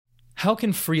How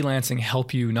can freelancing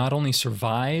help you not only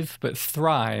survive, but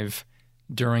thrive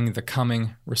during the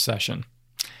coming recession?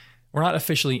 We're not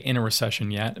officially in a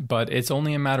recession yet, but it's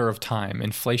only a matter of time.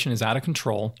 Inflation is out of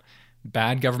control.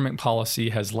 Bad government policy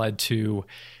has led to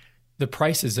the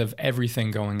prices of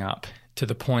everything going up to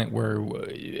the point where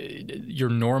your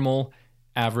normal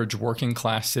average working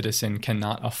class citizen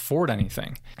cannot afford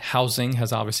anything. Housing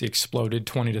has obviously exploded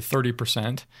 20 to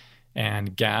 30%,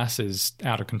 and gas is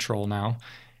out of control now.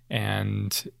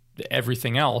 And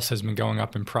everything else has been going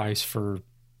up in price for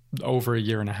over a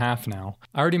year and a half now.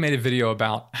 I already made a video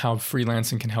about how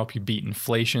freelancing can help you beat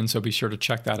inflation, so be sure to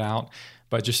check that out.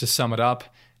 But just to sum it up,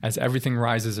 as everything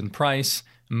rises in price,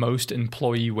 most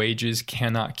employee wages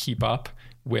cannot keep up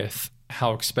with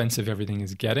how expensive everything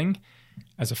is getting.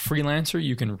 As a freelancer,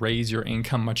 you can raise your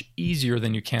income much easier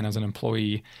than you can as an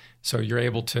employee, so you're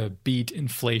able to beat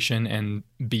inflation and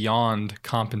beyond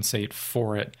compensate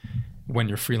for it when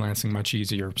you're freelancing much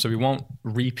easier. So we won't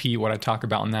repeat what I talk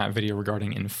about in that video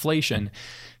regarding inflation.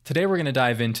 Today we're going to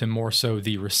dive into more so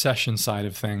the recession side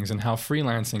of things and how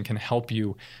freelancing can help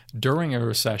you during a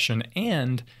recession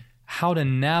and how to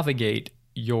navigate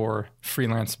your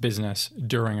freelance business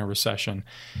during a recession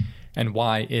and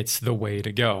why it's the way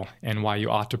to go and why you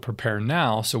ought to prepare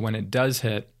now so when it does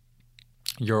hit,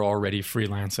 you're already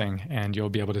freelancing and you'll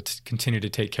be able to continue to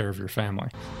take care of your family.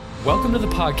 Welcome to the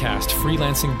podcast,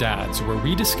 Freelancing Dads, where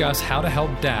we discuss how to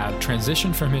help dad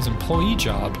transition from his employee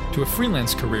job to a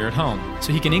freelance career at home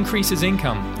so he can increase his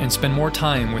income and spend more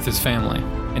time with his family.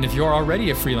 And if you're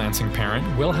already a freelancing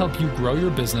parent, we'll help you grow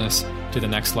your business to the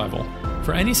next level.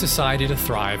 For any society to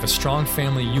thrive, a strong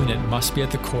family unit must be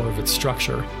at the core of its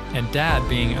structure. And dad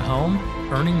being at home,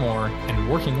 earning more, and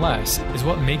working less is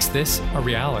what makes this a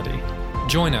reality.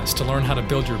 Join us to learn how to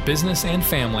build your business and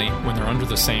family when they're under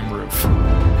the same roof.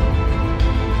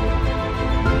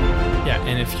 Yeah,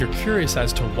 and if you're curious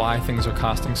as to why things are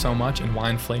costing so much and why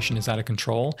inflation is out of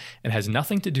control, it has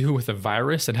nothing to do with a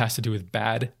virus. It has to do with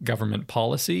bad government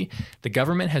policy. The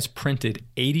government has printed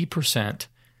 80%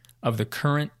 of the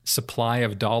current supply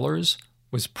of dollars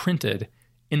was printed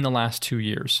in the last 2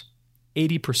 years.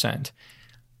 80%.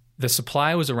 The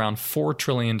supply was around $4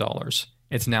 trillion.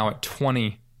 It's now at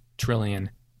 $20 trillion.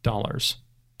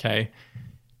 Okay?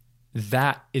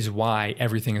 That is why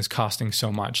everything is costing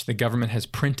so much. The government has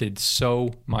printed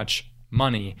so much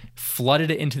money,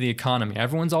 flooded it into the economy.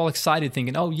 Everyone's all excited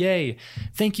thinking, oh, yay,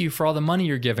 thank you for all the money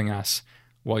you're giving us.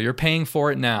 Well, you're paying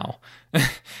for it now,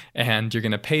 and you're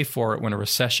going to pay for it when a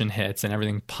recession hits and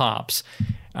everything pops.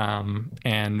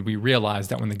 And we realize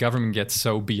that when the government gets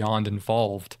so beyond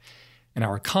involved in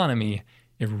our economy,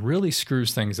 it really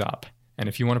screws things up. And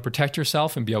if you want to protect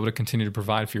yourself and be able to continue to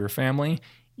provide for your family,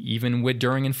 even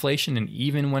during inflation and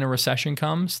even when a recession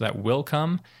comes, that will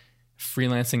come,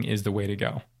 freelancing is the way to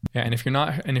go. Yeah, and if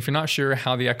you're not sure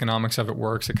how the economics of it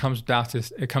works, it comes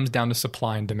down to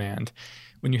supply and demand.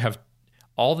 When you have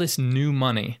all this new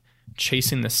money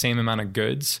chasing the same amount of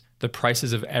goods, the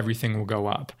prices of everything will go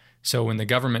up. So when the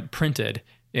government printed,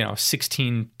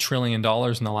 $16 trillion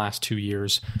in the last 2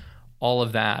 years, all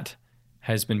of that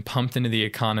has been pumped into the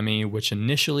economy, which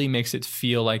initially makes it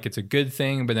feel like it's a good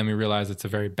thing, but then we realize it's a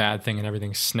very bad thing and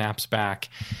everything snaps back.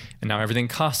 And now everything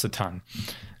costs a ton.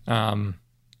 And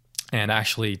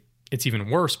actually, it's even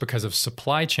worse because of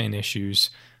supply chain issues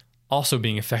also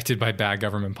being affected by bad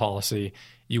government policy.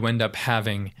 You end up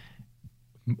having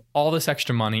all this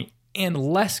extra money and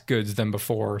less goods than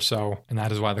before. And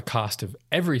that is why the cost of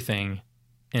everything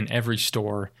in every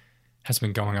store has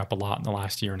been going up a lot in the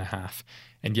last year and a half.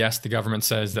 And yes, the government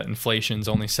says that inflation is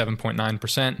only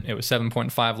 7.9%. It was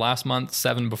 7.5 last month,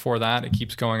 7 before that. It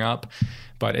keeps going up,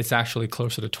 but it's actually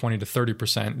closer to 20 to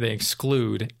 30%. They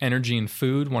exclude energy and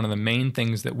food. One of the main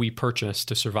things that we purchase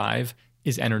to survive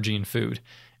is energy and food.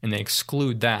 And they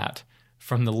exclude that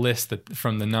from the list,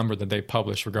 from the number that they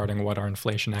publish regarding what our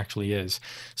inflation actually is.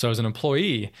 So as an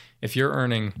employee, if you're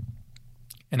earning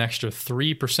an extra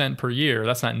 3% per year,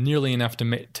 that's not nearly enough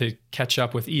to catch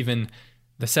up with even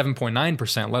the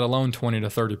 7.9%, let alone 20 to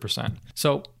 30%.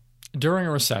 So during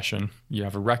a recession, you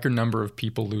have a record number of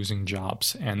people losing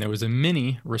jobs. And there was a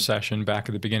mini recession back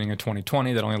at the beginning of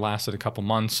 2020 that only lasted a couple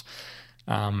months,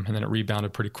 and then it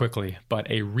rebounded pretty quickly.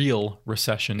 But a real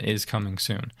recession is coming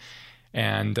soon.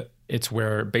 And it's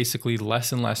where basically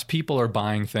less and less people are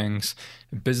buying things,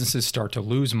 businesses start to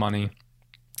lose money,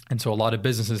 and so a lot of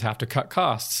businesses have to cut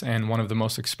costs. And one of the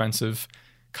most expensive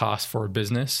costs for a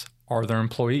business are their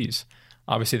employees.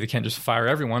 Obviously, they can't just fire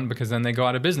everyone because then they go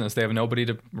out of business. They have nobody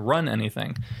to run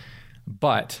anything.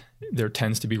 But there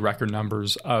tends to be record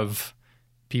numbers of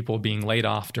people being laid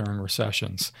off during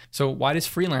recessions. So why does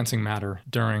freelancing matter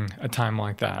during a time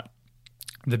like that?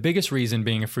 The biggest reason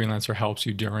being a freelancer helps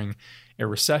you during a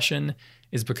recession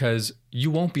is because you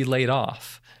won't be laid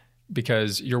off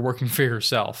because you're working for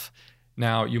yourself.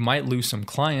 Now, you might lose some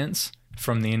clients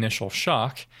from the initial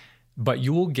shock, but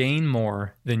you will gain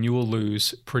more than you will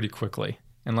lose pretty quickly.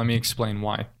 And let me explain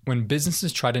why. When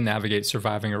businesses try to navigate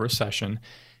surviving a recession,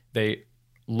 they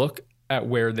look at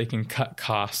where they can cut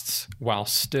costs while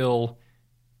still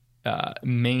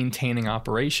maintaining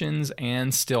operations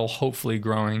and still hopefully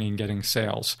growing and getting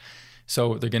sales.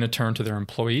 So they're going to turn to their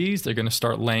employees. They're going to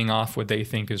start laying off what they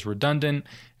think is redundant,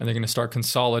 and they're going to start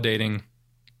consolidating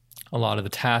a lot of the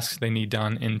tasks they need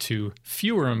done into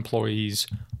fewer employees,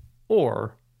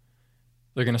 or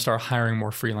they're going to start hiring more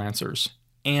freelancers,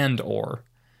 or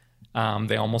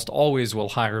they almost always will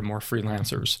hire more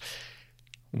freelancers.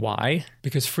 Why?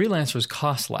 Because freelancers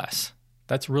cost less.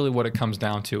 That's really what it comes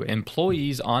down to.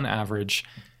 Employees, on average,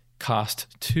 cost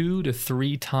 2 to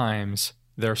 3 times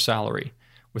their salary.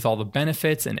 With all the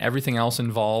benefits and everything else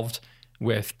involved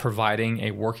with providing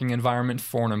a working environment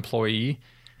for an employee,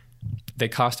 they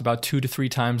cost about 2 to 3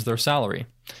 times their salary.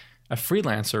 A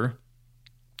freelancer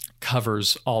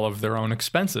covers all of their own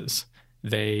expenses.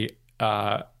 They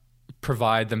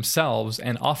provide themselves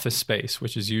an office space,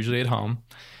 which is usually at home,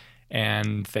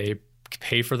 and they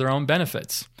pay for their own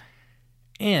benefits.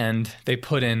 And they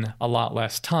put in a lot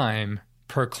less time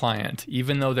per client.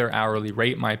 Even though their hourly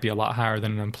rate might be a lot higher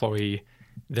than an employee,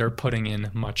 they're putting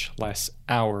in much less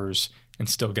hours and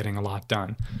still getting a lot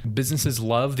done. Businesses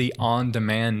love the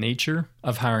on-demand nature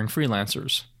of hiring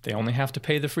freelancers. They only have to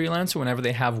pay the freelancer whenever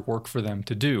they have work for them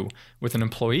to do. With an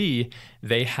employee,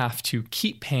 they have to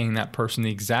keep paying that person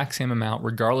the exact same amount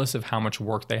regardless of how much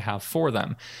work they have for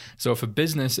them. So if a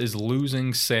business is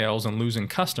losing sales and losing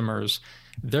customers,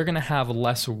 they're going to have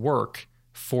less work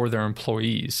for their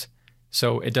employees.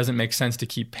 So it doesn't make sense to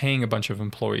keep paying a bunch of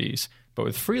employees. But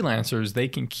with freelancers, they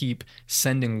can keep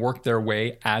sending work their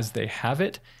way as they have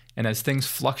it. And as things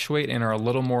fluctuate and are a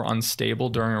little more unstable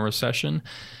during a recession,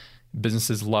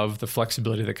 businesses love the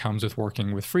flexibility that comes with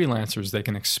working with freelancers. They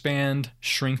can expand,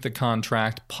 shrink the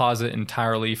contract, pause it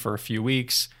entirely for a few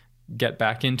weeks, get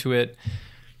back into it.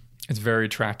 It's very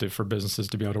attractive for businesses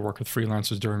to be able to work with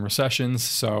freelancers during recessions.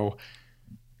 So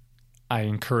I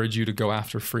encourage you to go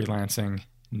after freelancing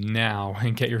now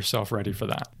and get yourself ready for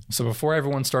that. So before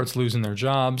everyone starts losing their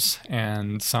jobs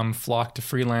and some flock to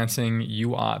freelancing,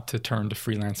 you ought to turn to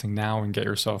freelancing now and get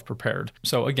yourself prepared.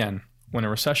 So again, when a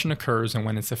recession occurs and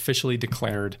when it's officially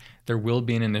declared, there will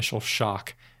be an initial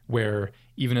shock where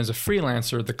even as a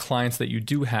freelancer, the clients that you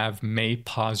do have may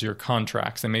pause your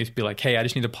contracts. They may be like, hey, I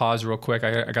just need to pause real quick.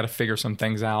 I got to figure some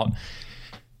things out.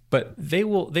 But they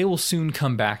will soon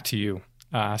come back to you.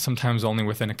 Sometimes only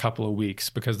within a couple of weeks,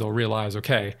 because they'll realize,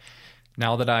 okay,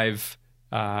 now that I've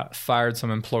fired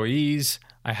some employees,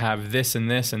 I have this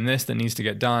and this and this that needs to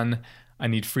get done. I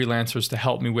need freelancers to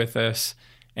help me with this,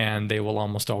 and they will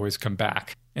almost always come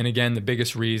back. And again, the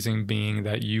biggest reason being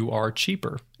that you are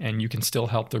cheaper and you can still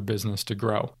help their business to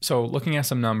grow. So looking at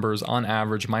some numbers, on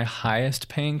average, my highest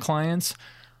paying clients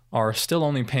are still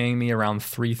only paying me around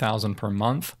 $3,000 per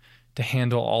month to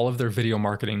handle all of their video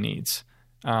marketing needs.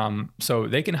 So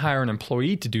they can hire an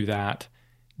employee to do that,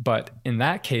 but in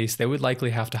that case, they would likely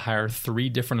have to hire 3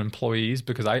 different employees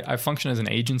because I function as an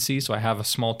agency, so I have a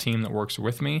small team that works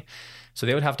with me. So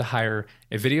they would have to hire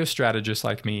a video strategist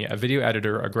like me, a video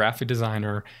editor, a graphic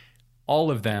designer,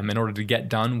 all of them in order to get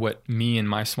done what me and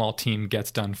my small team gets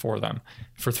done for them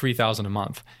for $3,000 a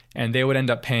month. And they would end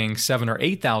up paying $7,000 or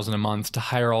 $8,000 a month to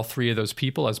hire all 3 of those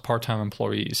people as part-time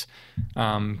employees.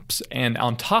 And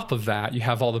on top of that, you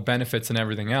have all the benefits and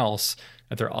everything else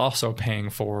that they're also paying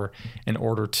for in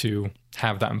order to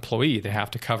have that employee. They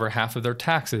have to cover half of their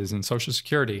taxes and Social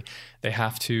Security. They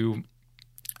have to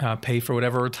pay for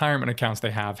whatever retirement accounts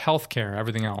they have, healthcare,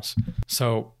 everything else.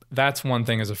 So that's one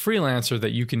thing as a freelancer,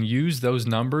 that you can use those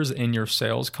numbers in your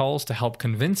sales calls to help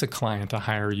convince a client to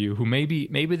hire you who maybe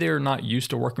they're not used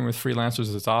to working with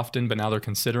freelancers as often, but now they're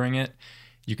considering it.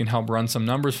 You can help run some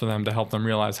numbers for them to help them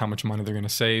realize how much money they're going to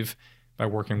save by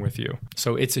working with you.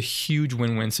 So it's a huge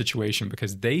win-win situation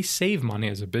because they save money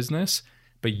as a business,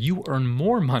 but you earn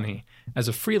more money as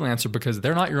a freelancer because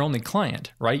they're not your only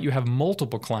client, right? You have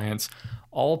multiple clients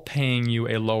all paying you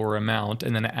a lower amount,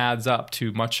 and then it adds up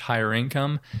to much higher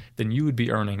income than you would be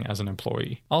earning as an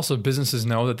employee. Also, businesses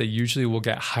know that they usually will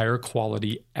get higher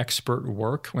quality expert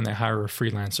work when they hire a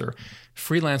freelancer.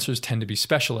 Freelancers tend to be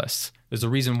specialists. There's a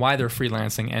reason why they're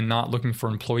freelancing and not looking for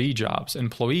employee jobs.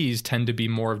 Employees tend to be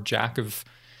more of jack of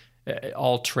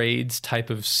all trades type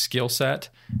of skill set.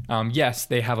 Yes,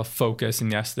 they have a focus,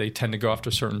 and yes, they tend to go after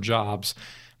certain jobs,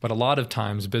 but a lot of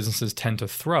times businesses tend to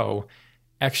throw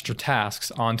extra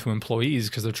tasks onto employees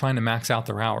because they're trying to max out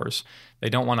their hours. They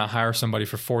don't want to hire somebody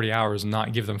for 40 hours and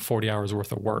not give them 40 hours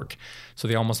worth of work. So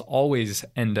they almost always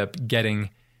end up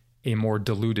getting a more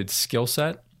diluted skill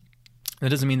set. That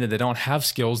doesn't mean that they don't have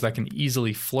skills that can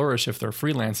easily flourish if they're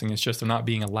freelancing. It's just they're not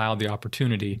being allowed the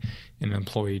opportunity in an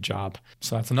employee job.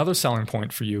 So that's another selling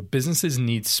point for you. Businesses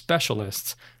need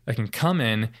specialists that can come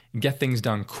in and get things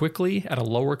done quickly at a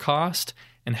lower cost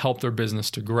and help their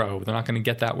business to grow. They're not going to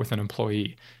get that with an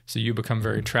employee. So you become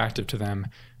very attractive to them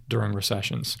during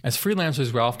recessions. As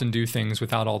freelancers, we often do things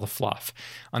without all the fluff.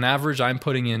 On average, I'm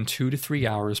putting in 2 to 3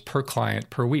 hours per client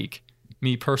per week,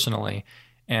 me personally.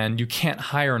 And you can't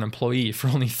hire an employee for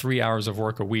only 3 hours of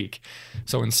work a week.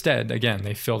 So instead, again,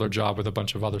 they fill their job with a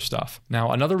bunch of other stuff.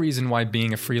 Now, another reason why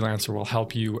being a freelancer will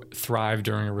help you thrive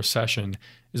during a recession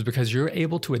is because you're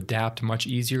able to adapt much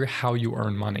easier how you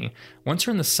earn money. Once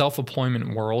you're in the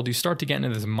self-employment world, you start to get into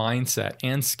this mindset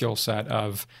and skill set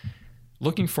of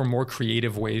looking for more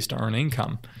creative ways to earn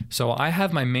income. So I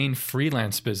have my main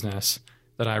freelance business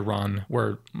that I run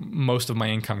where most of my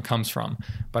income comes from,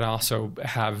 but I also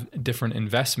have different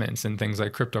investments in things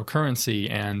like cryptocurrency,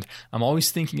 and I'm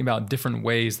always thinking about different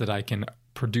ways that I can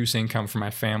produce income for my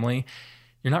family.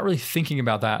 You're not really thinking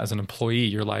about that as an employee.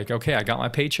 You're like, okay, I got my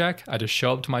paycheck. I just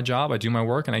show up to my job, I do my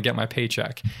work, and I get my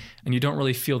paycheck. And you don't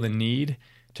really feel the need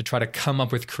to try to come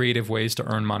up with creative ways to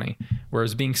earn money.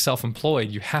 Whereas being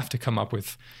self-employed, you have to come up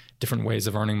with different ways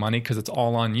of earning money because it's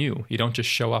all on you. You don't just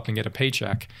show up and get a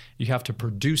paycheck. You have to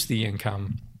produce the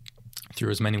income through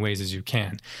as many ways as you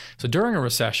can. So during a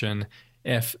recession,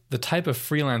 if the type of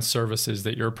freelance services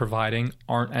that you're providing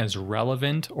aren't as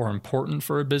relevant or important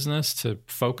for a business to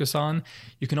focus on,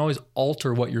 you can always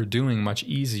alter what you're doing much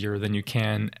easier than you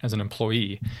can as an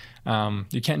employee.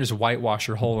 You can't just whitewash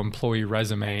your whole employee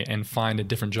resume and find a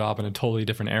different job in a totally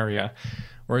different area.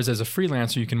 Whereas as a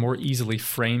freelancer, you can more easily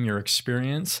frame your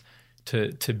experience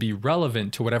to be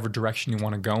relevant to whatever direction you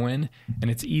want to go in,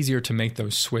 and it's easier to make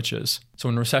those switches. So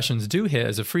when recessions do hit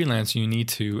as a freelancer, you need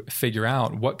to figure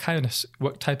out what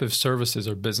type of services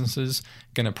or businesses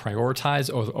going to prioritize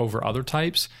over other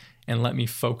types, and let me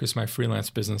focus my freelance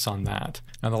business on that.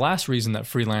 Now, the last reason that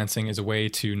freelancing is a way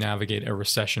to navigate a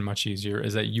recession much easier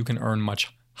is that you can earn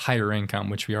much higher income,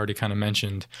 which we already kind of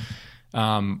mentioned.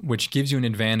 Which gives you an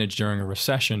advantage during a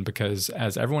recession because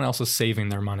as everyone else is saving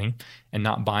their money and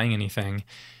not buying anything,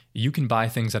 you can buy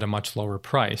things at a much lower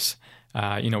price.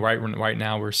 Right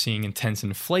now we're seeing intense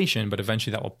inflation, but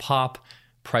eventually that will pop.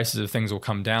 Prices of things will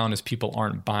come down as people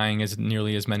aren't buying as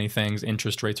nearly as many things.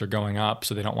 Interest rates are going up,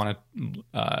 so they don't want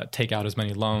to take out as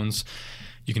many loans.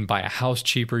 You can buy a house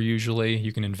cheaper usually.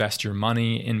 You can invest your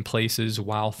money in places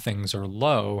while things are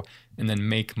low and then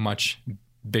make much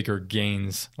bigger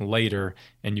gains later,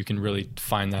 and you can really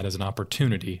find that as an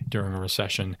opportunity during a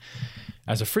recession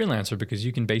as a freelancer because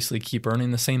you can basically keep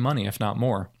earning the same money, if not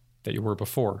more, that you were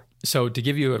before. So to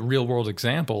give you a real world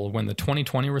example, when the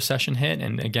 2020 recession hit,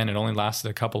 and again, it only lasted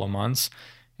a couple of months,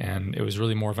 and it was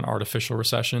really more of an artificial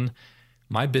recession,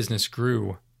 my business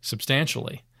grew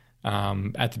substantially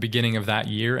at the beginning of that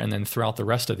year and then throughout the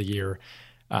rest of the year.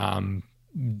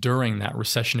 During that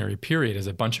recessionary period, as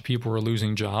a bunch of people were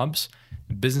losing jobs,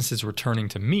 businesses were turning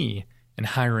to me and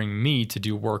hiring me to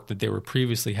do work that they were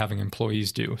previously having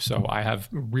employees do. So I have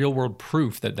real world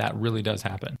proof that that really does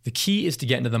happen. The key is to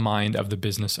get into the mind of the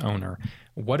business owner.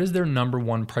 What is their number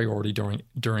one priority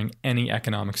during any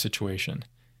economic situation?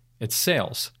 It's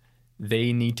sales.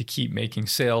 They need to keep making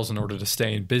sales in order to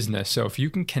stay in business. So if you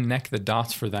can connect the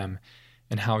dots for them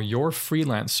and how your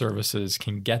freelance services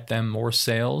can get them more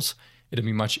sales, it'll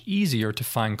be much easier to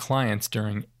find clients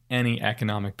during any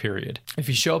economic period. If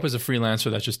you show up as a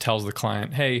freelancer that just tells the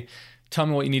client, hey, tell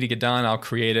me what you need to get done, I'll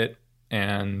create it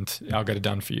and I'll get it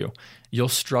done for you, you'll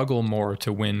struggle more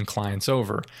to win clients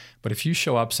over. But if you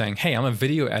show up saying, hey, I'm a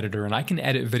video editor and I can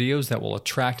edit videos that will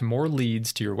attract more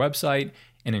leads to your website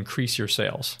and increase your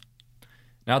sales.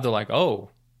 Now they're like,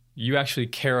 oh, you actually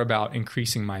care about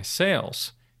increasing my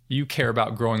sales. You care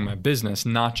about growing my business,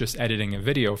 not just editing a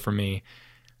video for me.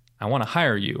 I want to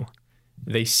hire you.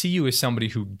 They see you as somebody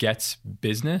who gets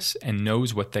business and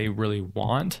knows what they really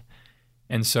want.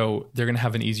 And so they're going to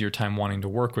have an easier time wanting to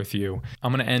work with you.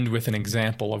 I'm going to end with an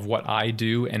example of what I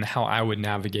do and how I would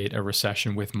navigate a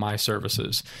recession with my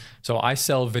services. So I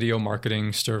sell video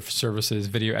marketing services,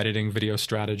 video editing, video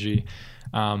strategy.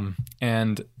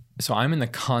 And so I'm in the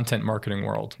content marketing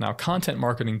world. Now, content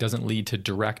marketing doesn't lead to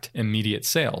direct, immediate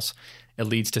sales. It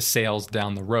leads to sales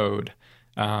down the road.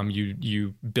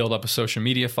 You build up a social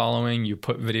media following, you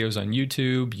put videos on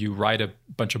YouTube, you write a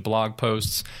bunch of blog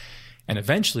posts, and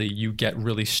eventually you get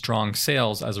really strong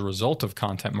sales as a result of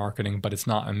content marketing, but it's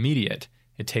not immediate.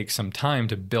 It takes some time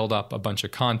to build up a bunch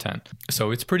of content.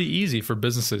 So it's pretty easy for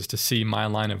businesses to see my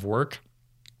line of work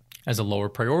as a lower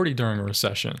priority during a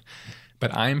recession.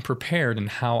 But I'm prepared in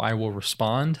how I will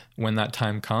respond when that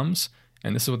time comes.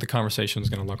 And this is what the conversation is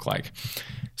going to look like.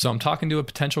 So I'm talking to a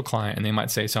potential client and they might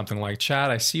say something like,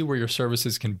 Chad, I see where your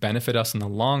services can benefit us in the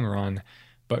long run,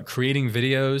 but creating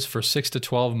videos for 6 to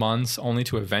 12 months only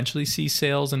to eventually see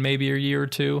sales in maybe a year or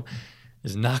two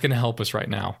is not going to help us right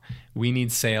now. We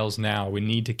need sales now. We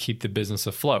need to keep the business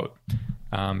afloat.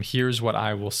 Here's what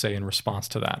I will say in response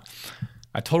to that.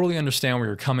 I totally understand where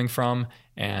you're coming from,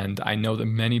 and I know that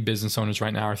many business owners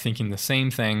right now are thinking the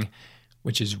same thing,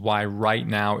 which is why right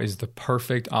now is the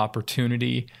perfect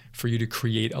opportunity for you to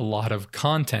create a lot of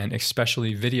content,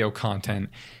 especially video content,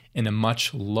 in a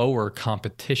much lower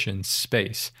competition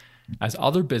space. As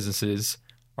other businesses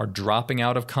are dropping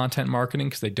out of content marketing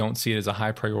because they don't see it as a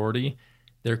high priority,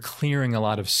 they're clearing a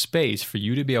lot of space for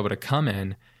you to be able to come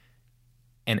in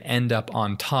and end up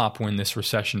on top when this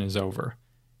recession is over.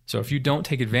 So if you don't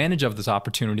take advantage of this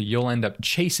opportunity, you'll end up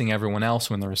chasing everyone else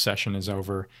when the recession is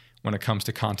over when it comes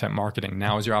to content marketing.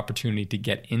 Now is your opportunity to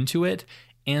get into it,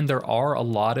 and there are a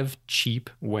lot of cheap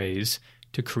ways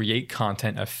to create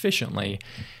content efficiently,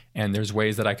 and there's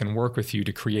ways that I can work with you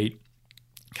to create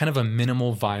kind of a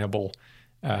minimal viable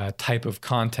type of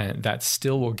content that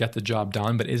still will get the job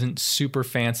done, but isn't super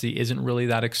fancy, isn't really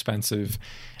that expensive,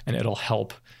 and it'll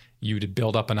help you to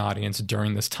build up an audience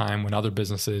during this time when other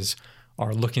businesses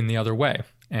are looking the other way,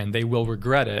 and they will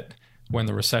regret it when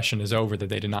the recession is over that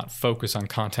they did not focus on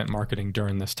content marketing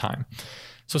during this time.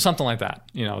 So something like that,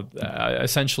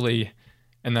 essentially,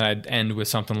 and then I'd end with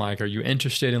something like, are you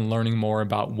interested in learning more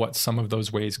about what some of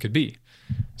those ways could be?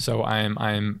 So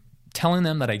I'm telling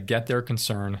them that I get their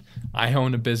concern. I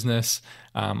own a business.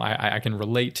 I can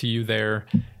relate to you there.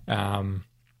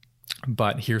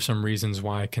 But here's some reasons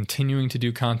why continuing to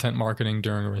do content marketing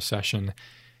during a recession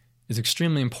is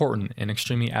extremely important and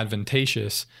extremely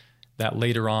advantageous, that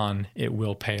later on it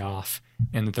will pay off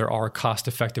and that there are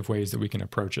cost-effective ways that we can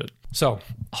approach it. So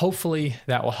hopefully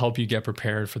that will help you get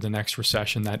prepared for the next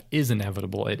recession that is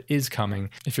inevitable. It is coming.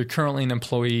 If you're currently an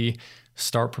employee,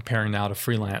 start preparing now to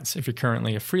freelance. If you're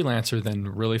currently a freelancer,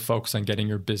 then really focus on getting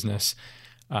your business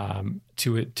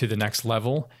to the next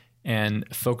level and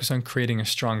focus on creating a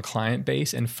strong client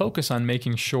base and focus on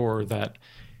making sure that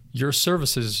your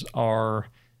services are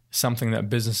something that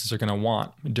businesses are going to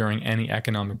want during any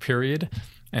economic period,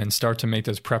 and start to make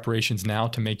those preparations now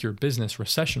to make your business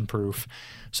recession-proof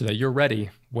so that you're ready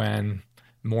when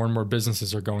more and more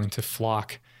businesses are going to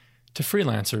flock to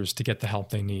freelancers to get the help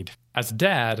they need. As a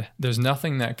dad, there's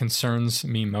nothing that concerns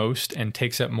me most and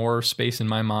takes up more space in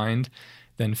my mind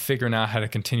than figuring out how to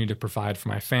continue to provide for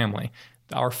my family.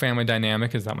 Our family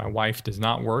dynamic is that my wife does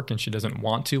not work and she doesn't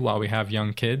want to while we have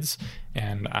young kids,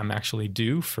 and I'm actually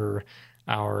due for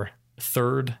our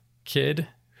third kid,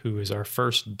 who is our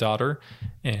first daughter,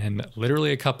 in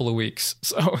literally a couple of weeks.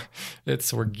 So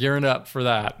we're gearing up for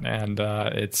that, and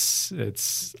it's a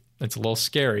little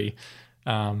scary,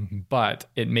 but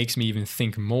it makes me even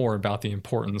think more about the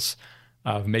importance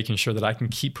of making sure that I can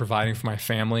keep providing for my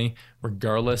family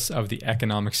regardless of the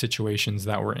economic situations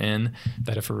that we're in,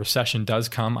 that if a recession does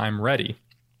come, I'm ready.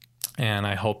 And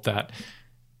I hope that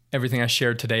everything I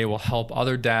shared today will help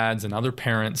other dads and other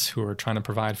parents who are trying to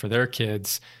provide for their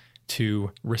kids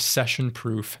to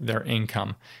recession-proof their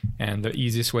income. And the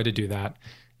easiest way to do that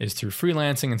is through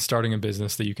freelancing and starting a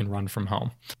business that you can run from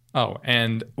home. Oh,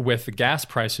 and with the gas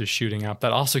prices shooting up,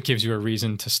 that also gives you a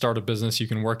reason to start a business you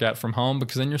can work at from home,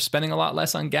 because then you're spending a lot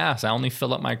less on gas. I only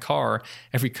fill up my car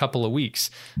every couple of weeks.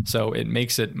 So it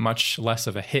makes it much less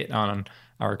of a hit on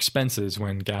our expenses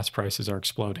when gas prices are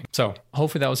exploding. So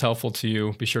hopefully that was helpful to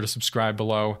you. Be sure to subscribe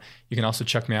below. You can also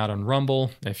check me out on Rumble.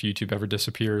 If YouTube ever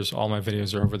disappears, all my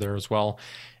videos are over there as well.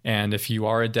 And if you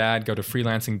are a dad, go to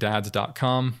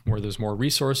freelancingdads.com where there's more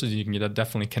resources. You can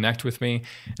definitely connect with me.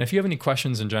 And if you have any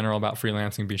questions in general about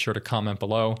freelancing, be sure to comment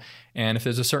below. And if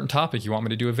there's a certain topic you want me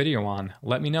to do a video on,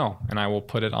 let me know and I will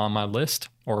put it on my list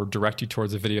or direct you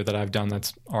towards a video that I've done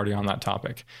that's already on that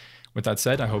topic. With that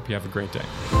said, I hope you have a great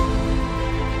day.